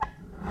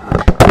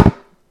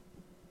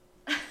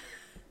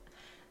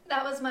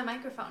was my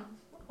microphone.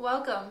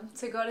 Welcome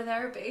to Go to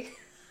Therapy.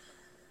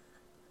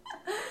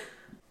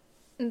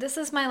 This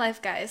is my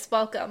life, guys.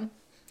 Welcome.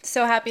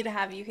 So happy to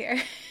have you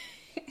here.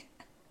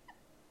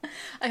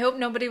 I hope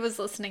nobody was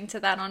listening to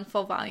that on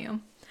full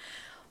volume.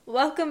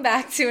 Welcome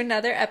back to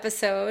another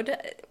episode.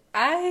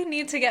 I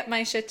need to get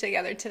my shit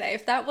together today.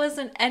 If that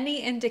wasn't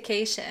any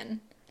indication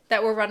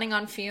that we're running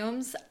on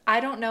fumes, I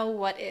don't know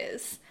what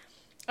is.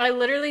 I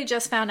literally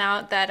just found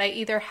out that I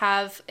either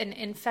have an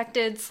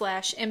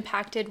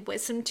infected/impacted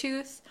wisdom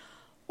tooth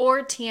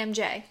or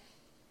TMJ.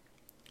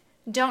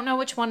 Don't know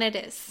which one it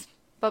is,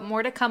 but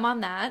more to come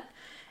on that.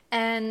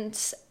 And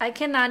I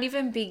cannot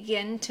even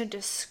begin to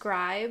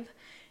describe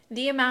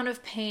the amount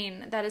of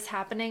pain that is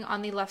happening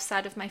on the left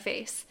side of my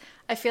face.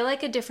 I feel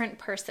like a different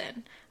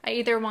person. I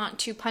either want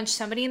to punch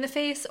somebody in the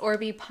face or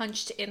be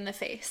punched in the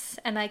face,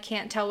 and I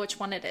can't tell which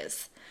one it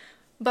is.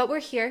 But we're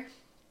here.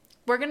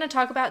 We're going to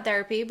talk about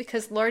therapy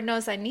because Lord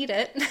knows I need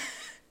it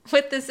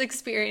with this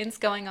experience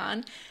going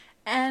on.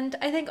 And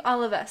I think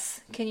all of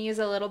us can use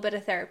a little bit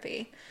of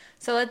therapy.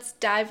 So let's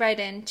dive right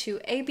into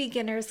A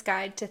Beginner's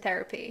Guide to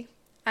Therapy.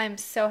 I'm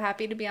so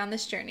happy to be on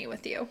this journey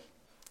with you.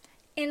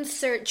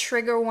 Insert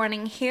trigger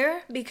warning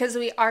here because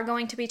we are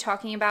going to be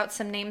talking about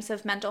some names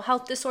of mental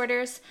health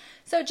disorders.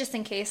 So just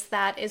in case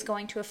that is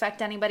going to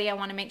affect anybody, I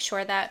want to make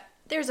sure that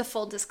there's a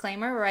full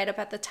disclaimer right up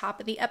at the top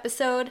of the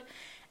episode.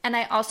 And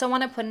I also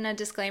want to put in a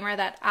disclaimer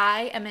that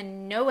I am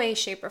in no way,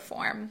 shape, or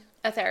form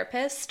a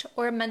therapist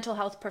or a mental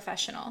health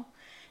professional.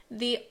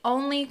 The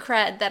only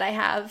cred that I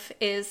have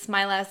is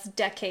my last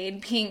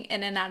decade being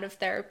in and out of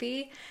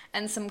therapy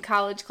and some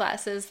college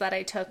classes that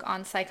I took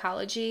on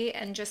psychology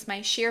and just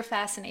my sheer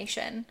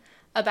fascination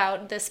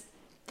about this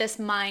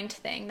mind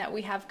thing that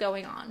we have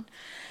going on.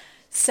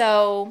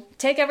 So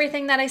take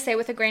everything that I say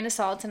with a grain of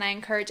salt, and I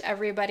encourage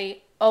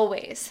everybody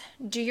always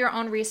do your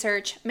own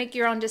research, make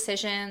your own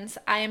decisions.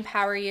 I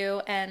empower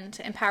you and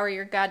empower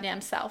your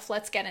goddamn self.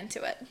 Let's get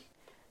into it.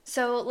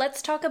 So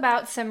let's talk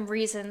about some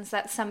reasons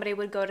that somebody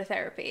would go to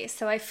therapy.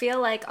 So I feel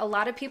like a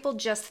lot of people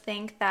just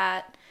think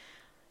that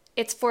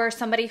it's for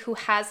somebody who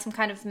has some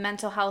kind of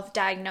mental health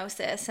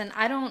diagnosis, and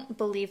I don't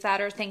believe that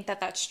or think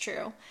that that's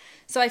true.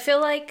 So I feel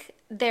like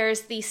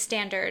there's the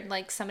standard,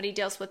 like somebody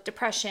deals with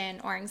depression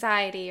or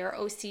anxiety or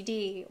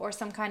OCD or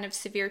some kind of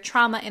severe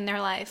trauma in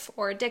their life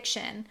or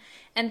addiction,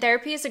 and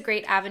therapy is a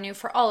great avenue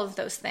for all of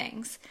those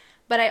things.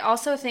 But I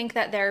also think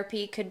that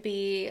therapy could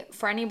be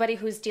for anybody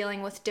who's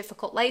dealing with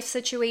difficult life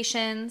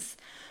situations,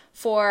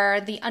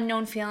 for the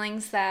unknown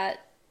feelings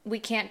that we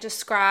can't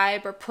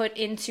describe or put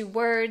into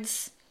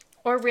words,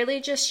 or really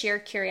just sheer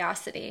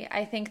curiosity.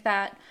 I think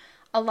that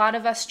a lot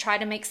of us try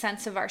to make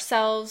sense of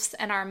ourselves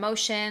and our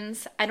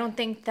emotions. I don't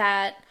think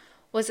that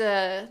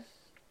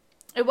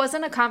it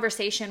wasn't a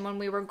conversation when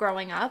we were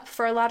growing up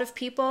for a lot of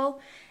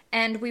people.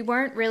 And we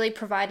weren't really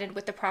provided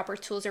with the proper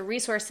tools or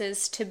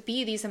resources to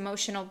be these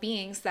emotional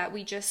beings that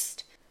we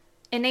just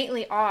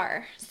innately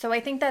are. So I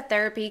think that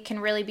therapy can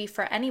really be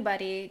for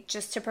anybody,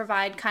 just to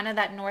provide kind of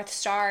that North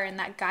Star and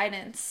that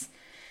guidance,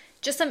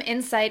 just some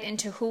insight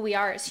into who we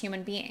are as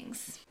human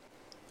beings.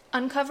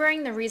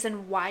 Uncovering the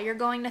reason why you're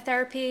going to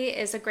therapy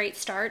is a great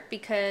start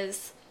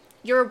because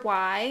your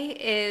why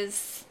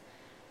is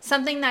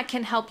something that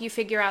can help you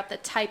figure out the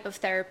type of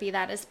therapy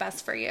that is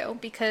best for you,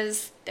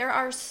 because there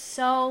are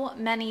so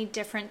many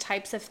different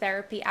types of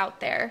therapy out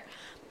there.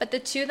 But the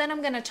two that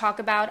I'm going to talk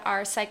about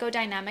are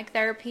psychodynamic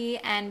therapy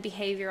and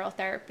behavioral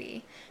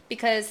therapy,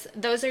 because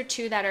those are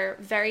two that are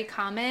very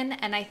common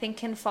and I think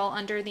can fall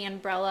under the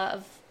umbrella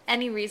of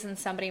any reason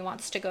somebody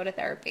wants to go to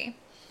therapy.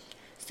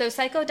 So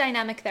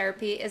psychodynamic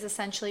therapy is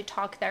essentially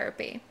talk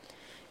therapy.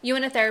 You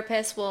and a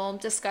therapist will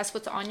discuss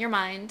what's on your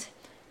mind,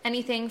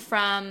 anything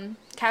from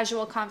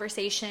casual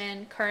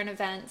conversation, current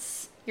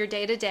events, your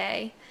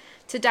day-to-day,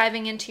 to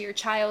diving into your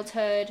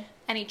childhood,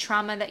 any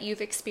trauma that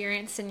you've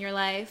experienced in your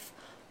life,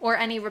 or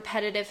any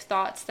repetitive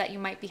thoughts that you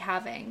might be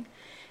having.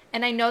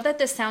 And I know that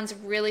this sounds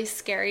really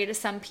scary to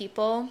some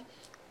people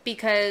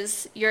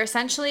because you're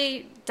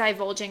essentially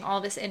divulging all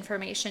this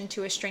information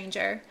to a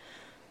stranger.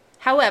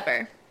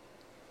 However,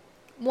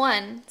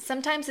 one,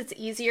 sometimes it's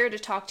easier to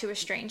talk to a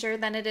stranger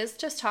than it is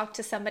just talk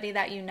to somebody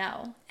that you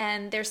know.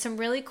 And there's some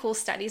really cool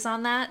studies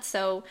on that.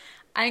 So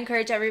I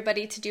encourage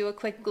everybody to do a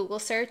quick Google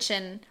search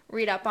and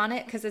read up on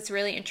it because it's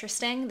really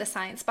interesting, the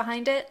science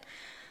behind it.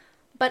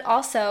 But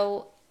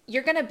also,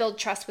 you're going to build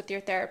trust with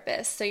your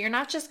therapist. So you're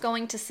not just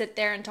going to sit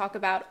there and talk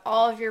about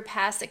all of your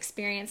past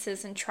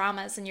experiences and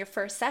traumas in your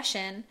first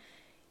session.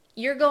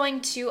 You're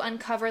going to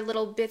uncover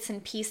little bits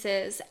and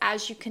pieces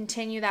as you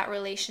continue that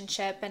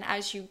relationship and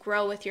as you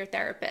grow with your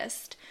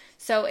therapist.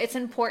 So it's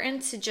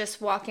important to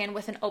just walk in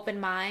with an open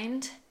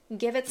mind,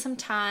 give it some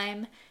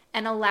time,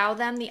 and allow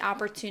them the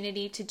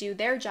opportunity to do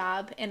their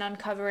job in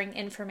uncovering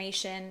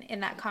information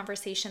in that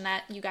conversation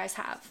that you guys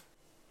have.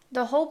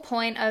 The whole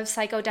point of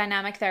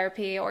psychodynamic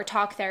therapy or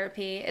talk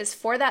therapy is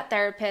for that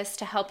therapist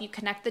to help you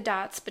connect the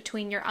dots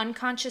between your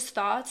unconscious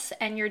thoughts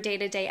and your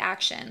day-to-day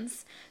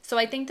actions. So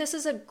I think this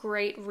is a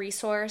great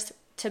resource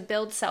to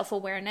build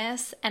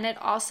self-awareness, and it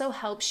also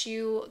helps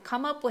you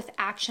come up with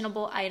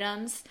actionable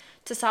items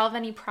to solve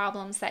any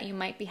problems that you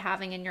might be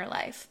having in your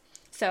life.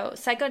 So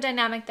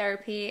psychodynamic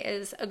therapy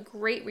is a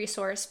great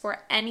resource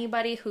for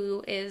anybody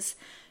who is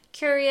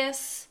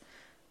curious,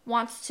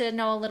 wants to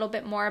know a little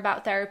bit more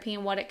about therapy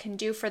and what it can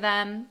do for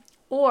them,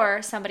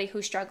 or somebody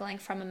who's struggling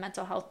from a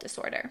mental health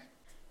disorder.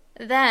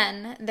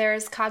 Then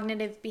there's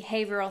cognitive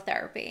behavioral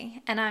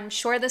therapy, and I'm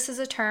sure this is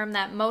a term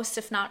that most,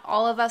 if not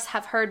all of us,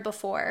 have heard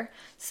before.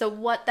 So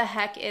what the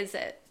heck is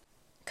it?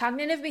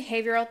 Cognitive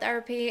behavioral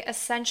therapy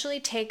essentially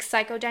takes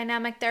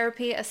psychodynamic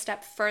therapy a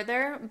step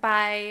further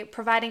by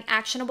providing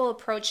actionable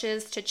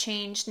approaches to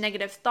change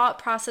negative thought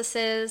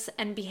processes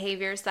and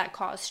behaviors that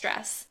cause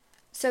stress.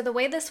 So the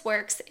way this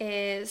works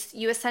is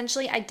you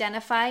essentially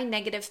identify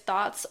negative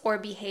thoughts or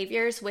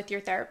behaviors with your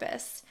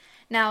therapist.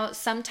 Now,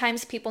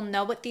 sometimes people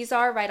know what these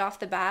are right off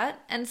the bat,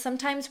 and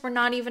sometimes we're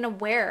not even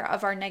aware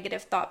of our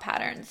negative thought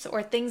patterns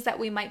or things that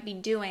we might be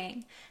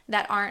doing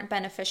that aren't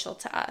beneficial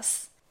to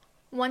us.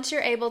 Once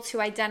you're able to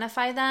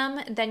identify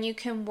them, then you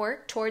can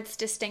work towards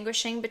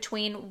distinguishing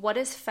between what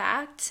is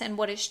fact and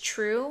what is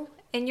true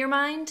in your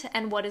mind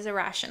and what is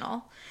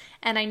irrational.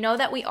 And I know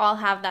that we all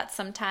have that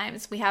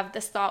sometimes. We have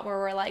this thought where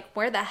we're like,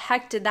 where the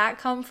heck did that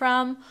come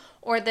from?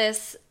 Or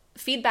this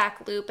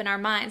feedback loop in our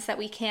minds that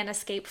we can't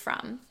escape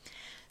from.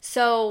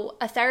 So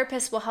a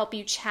therapist will help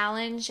you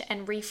challenge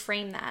and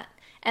reframe that.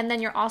 And then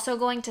you're also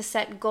going to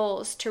set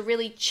goals to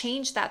really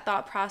change that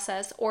thought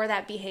process or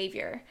that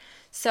behavior.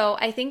 So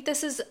I think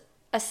this is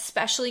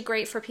especially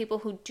great for people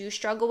who do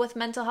struggle with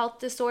mental health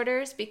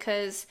disorders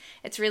because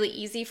it's really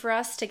easy for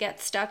us to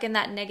get stuck in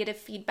that negative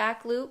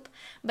feedback loop,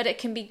 but it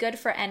can be good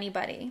for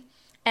anybody.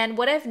 And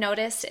what I've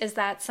noticed is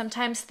that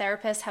sometimes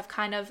therapists have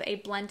kind of a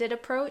blended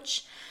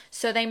approach.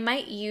 So they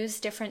might use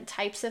different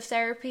types of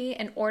therapy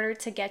in order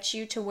to get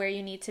you to where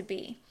you need to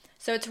be.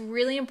 So it's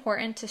really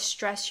important to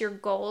stress your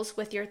goals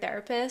with your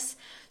therapist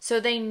so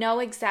they know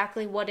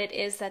exactly what it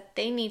is that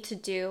they need to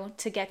do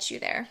to get you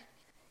there.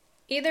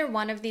 Either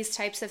one of these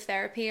types of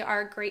therapy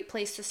are a great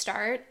place to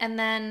start, and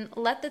then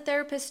let the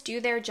therapist do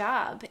their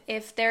job.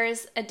 If there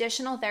is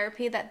additional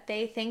therapy that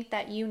they think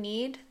that you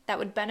need that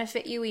would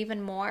benefit you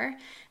even more,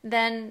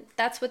 then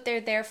that's what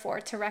they're there for,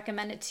 to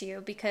recommend it to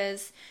you,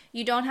 because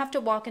you don't have to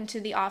walk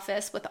into the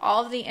office with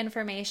all of the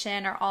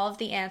information or all of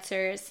the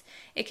answers.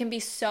 It can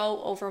be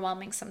so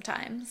overwhelming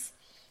sometimes.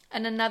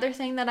 And another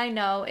thing that I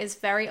know is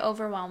very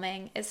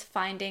overwhelming is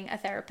finding a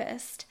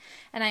therapist.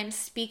 And I'm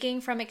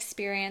speaking from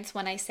experience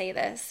when I say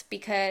this,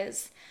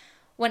 because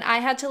when I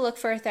had to look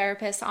for a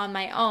therapist on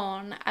my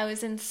own, I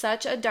was in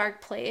such a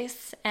dark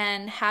place,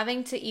 and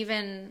having to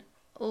even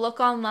look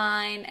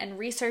online and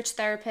research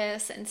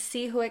therapists and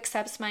see who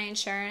accepts my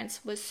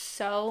insurance was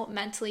so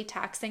mentally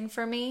taxing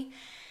for me.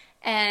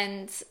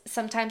 And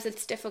sometimes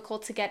it's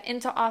difficult to get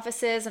into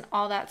offices and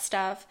all that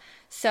stuff.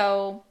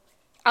 So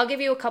I'll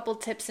give you a couple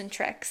tips and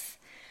tricks.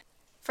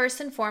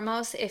 First and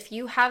foremost, if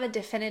you have a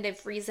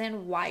definitive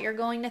reason why you're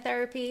going to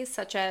therapy,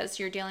 such as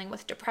you're dealing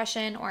with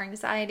depression or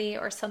anxiety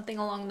or something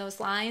along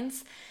those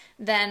lines,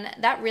 then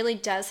that really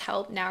does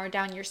help narrow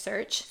down your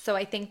search. So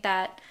I think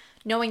that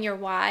knowing your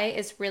why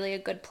is really a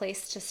good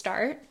place to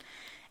start.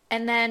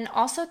 And then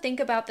also think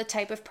about the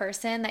type of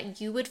person that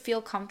you would feel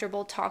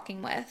comfortable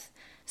talking with.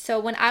 So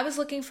when I was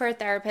looking for a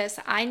therapist,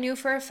 I knew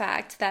for a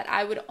fact that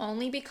I would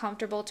only be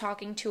comfortable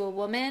talking to a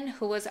woman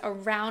who was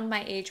around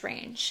my age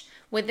range,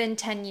 within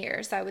 10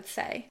 years, I would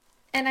say.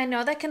 And I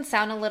know that can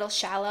sound a little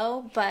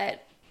shallow,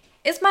 but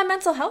it's my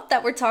mental health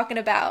that we're talking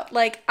about.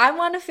 Like, I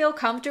want to feel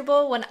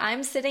comfortable when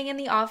I'm sitting in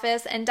the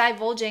office and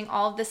divulging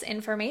all of this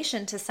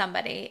information to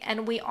somebody.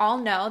 And we all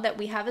know that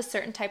we have a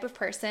certain type of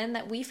person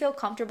that we feel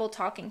comfortable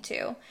talking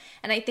to.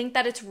 And I think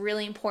that it's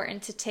really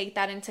important to take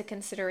that into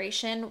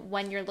consideration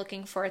when you're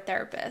looking for a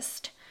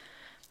therapist.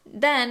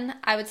 Then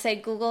I would say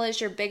Google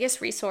is your biggest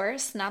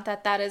resource. Not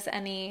that that is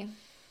any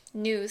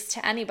news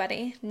to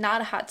anybody, not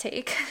a hot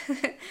take.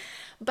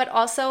 But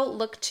also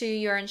look to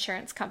your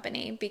insurance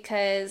company,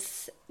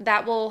 because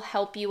that will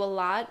help you a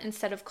lot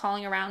instead of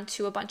calling around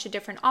to a bunch of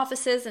different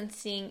offices and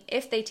seeing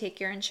if they take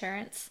your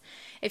insurance.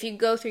 If you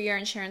go through your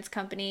insurance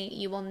company,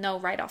 you will know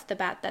right off the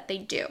bat that they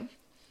do.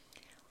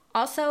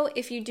 Also,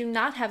 if you do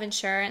not have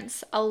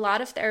insurance, a lot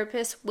of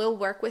therapists will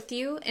work with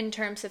you in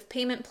terms of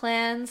payment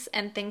plans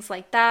and things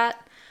like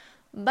that.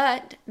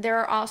 But there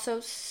are also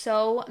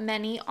so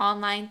many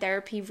online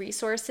therapy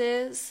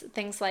resources,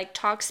 things like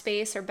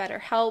Talkspace or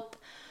BetterHelp,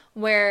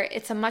 where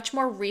it's a much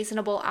more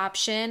reasonable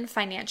option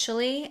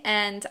financially,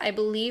 and I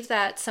believe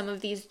that some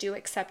of these do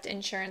accept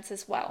insurance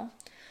as well.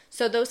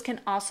 So those can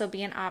also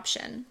be an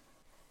option.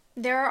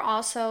 There are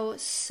also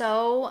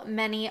so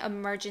many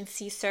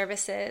emergency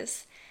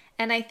services,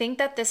 and I think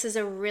that this is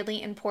a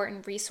really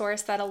important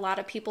resource that a lot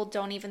of people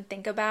don't even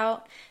think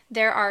about.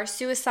 There are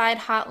suicide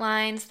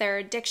hotlines, there are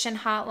addiction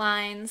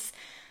hotlines,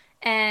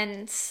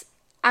 and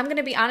I'm going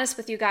to be honest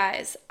with you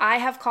guys. I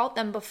have called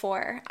them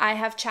before. I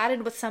have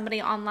chatted with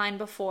somebody online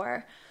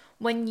before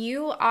When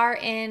you are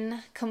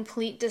in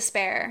complete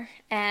despair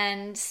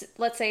and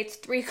let's say it's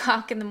 3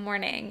 o'clock in the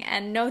morning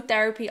and no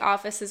therapy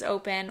office is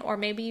open, or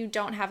maybe you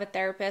don't have a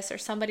therapist or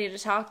somebody to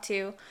talk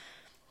to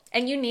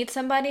and you need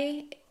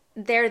somebody,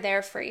 they're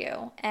there for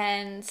you.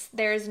 And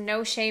there's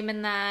no shame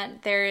in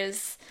that. There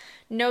is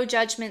no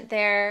judgment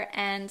there.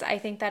 And I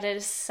think that it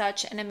is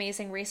such an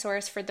amazing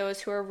resource for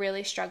those who are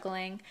really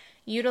struggling.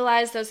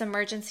 Utilize those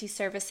emergency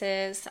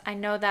services. I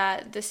know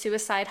that the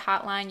suicide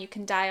hotline, you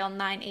can dial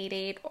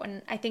 988,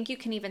 and I think you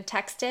can even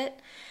text it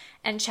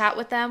and chat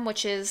with them,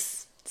 which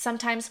is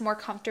sometimes more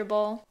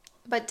comfortable,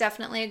 but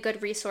definitely a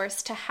good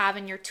resource to have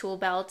in your tool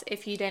belt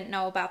if you didn't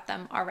know about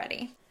them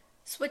already.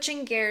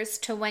 Switching gears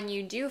to when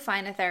you do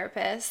find a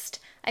therapist,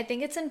 I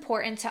think it's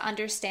important to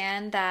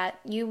understand that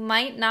you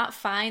might not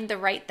find the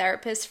right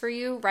therapist for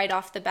you right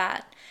off the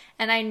bat.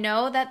 And I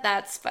know that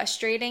that's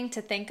frustrating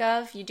to think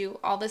of. You do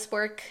all this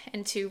work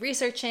into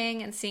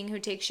researching and seeing who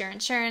takes your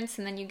insurance,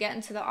 and then you get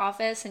into the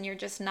office and you're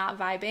just not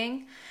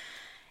vibing.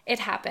 It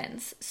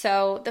happens.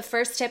 So the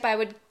first tip I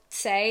would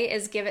say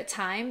is give it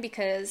time,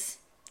 because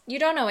you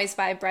don't always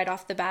vibe right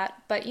off the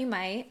bat, but you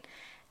might.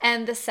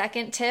 And the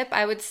second tip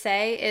I would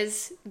say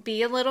is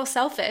be a little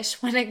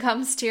selfish when it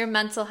comes to your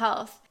mental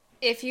health.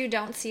 If you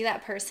don't see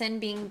that person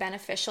being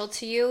beneficial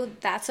to you,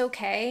 that's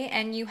okay.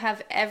 And you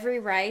have every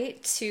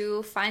right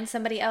to find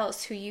somebody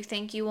else who you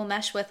think you will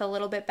mesh with a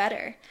little bit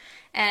better.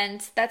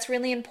 And that's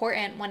really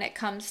important when it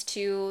comes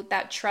to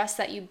that trust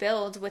that you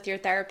build with your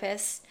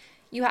therapist.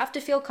 You have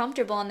to feel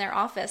comfortable in their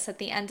office at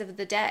the end of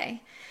the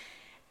day.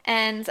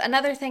 And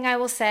another thing I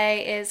will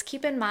say is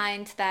keep in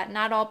mind that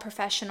not all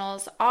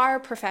professionals are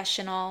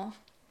professional.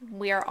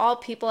 We are all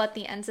people at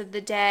the end of the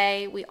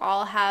day. We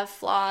all have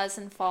flaws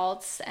and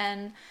faults,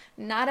 and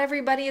not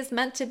everybody is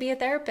meant to be a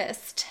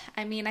therapist.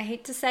 I mean, I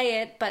hate to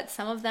say it, but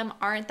some of them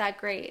aren't that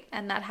great,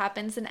 and that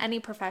happens in any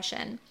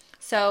profession.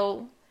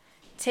 So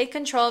take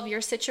control of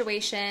your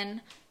situation.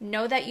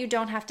 Know that you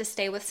don't have to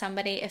stay with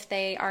somebody if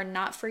they are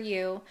not for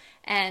you,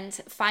 and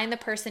find the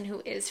person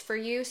who is for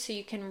you so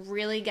you can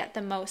really get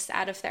the most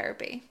out of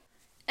therapy.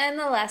 And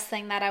the last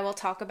thing that I will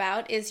talk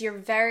about is your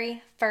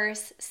very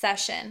first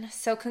session.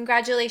 So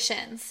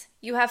congratulations,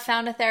 you have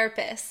found a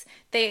therapist.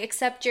 They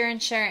accept your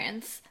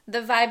insurance.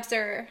 The vibes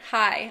are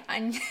high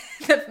on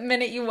the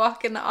minute you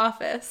walk in the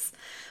office.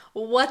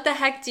 What the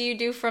heck do you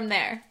do from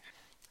there?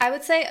 I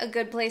would say a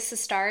good place to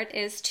start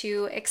is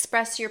to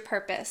express your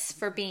purpose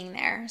for being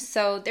there.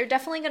 So they're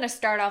definitely going to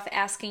start off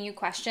asking you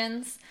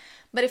questions,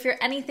 but if you're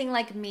anything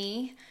like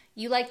me,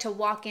 you like to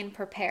walk in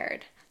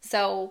prepared.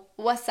 So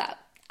what's up?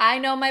 I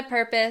know my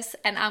purpose,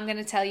 and I'm going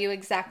to tell you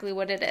exactly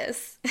what it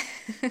is.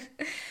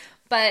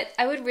 But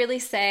I would really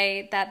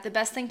say that the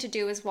best thing to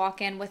do is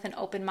walk in with an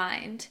open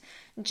mind.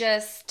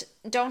 Just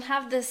don't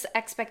have this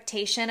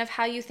expectation of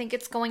how you think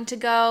it's going to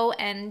go,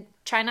 and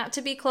try not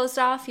to be closed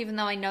off, even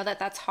though I know that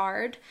that's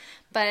hard.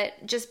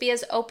 But just be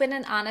as open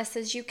and honest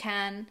as you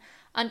can.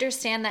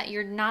 Understand that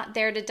you're not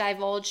there to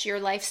divulge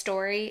your life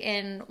story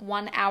in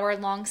 1 hour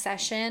long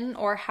session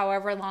or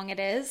however long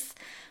it is.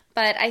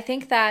 But I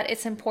think that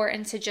it's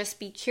important to just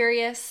be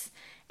curious,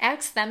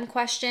 ask them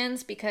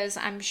questions because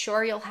I'm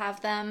sure you'll have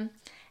them,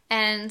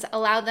 and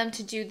allow them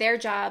to do their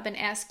job and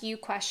ask you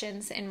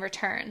questions in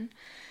return.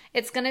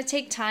 It's going to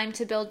take time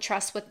to build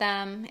trust with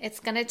them. It's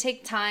going to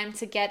take time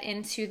to get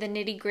into the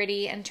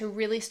nitty-gritty and to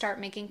really start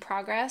making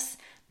progress,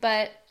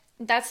 but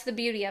that's the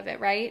beauty of it,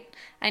 right?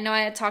 I know I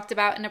had talked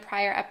about in a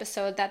prior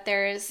episode that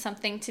there is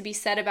something to be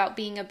said about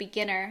being a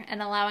beginner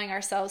and allowing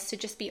ourselves to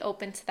just be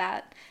open to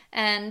that.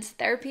 And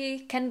therapy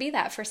can be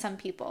that for some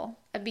people,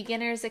 a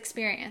beginner's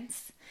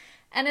experience.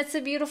 And it's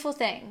a beautiful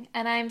thing.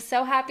 And I'm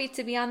so happy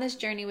to be on this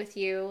journey with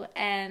you,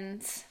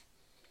 and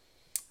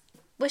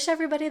wish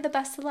everybody the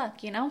best of luck,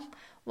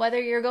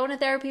 Whether you're going to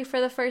therapy for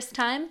the first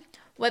time,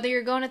 whether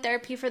you're going to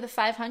therapy for the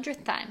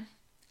 500th time.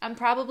 I'm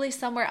probably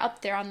somewhere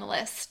up there on the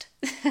list.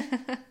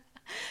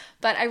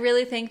 But I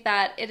really think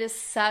that it is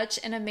such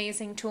an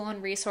amazing tool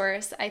and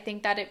resource. I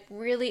think that it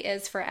really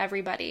is for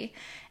everybody.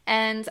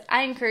 And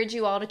I encourage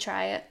you all to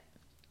try it.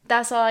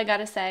 That's all I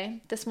gotta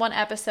say. This one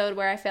episode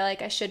where I feel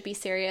like I should be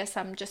serious,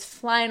 I'm just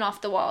flying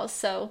off the walls.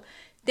 So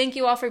thank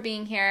you all for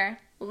being here.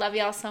 Love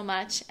y'all so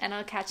much, and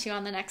I'll catch you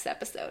on the next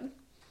episode.